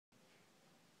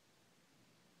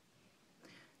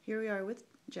Here we are with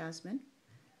Jasmine,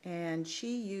 and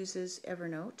she uses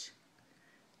Evernote,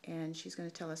 and she's going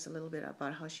to tell us a little bit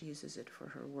about how she uses it for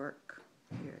her work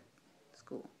here at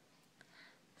school.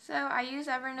 So I use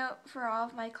Evernote for all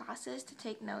of my classes to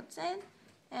take notes in,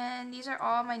 and these are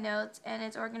all my notes, and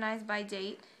it's organized by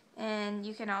date, and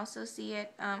you can also see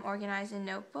it organized in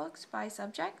notebooks by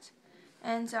subject.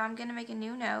 And so I'm going to make a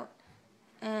new note,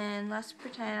 and let's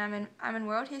pretend I'm in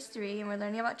world history, and we're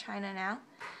learning about China now,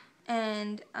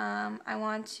 and I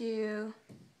want to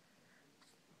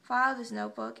file this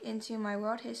notebook into my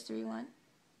world history one.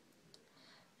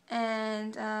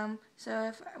 And so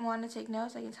if I want to take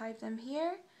notes, I can type them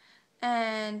here.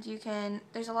 And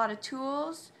there's a lot of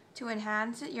tools to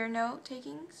enhance your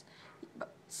note-taking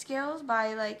skills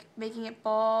by like making it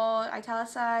bold,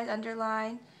 italicized,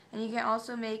 underline, and you can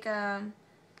also make a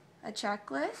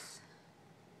checklist,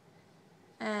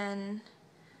 and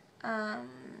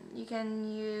you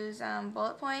can use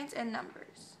bullet points and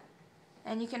numbers,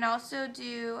 and you can also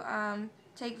do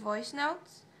take voice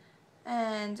notes,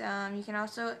 and you can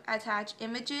also attach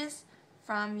images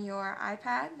from your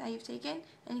iPad that you've taken,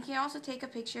 and you can also take a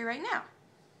picture right now.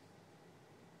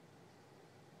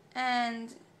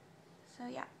 And so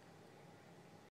yeah.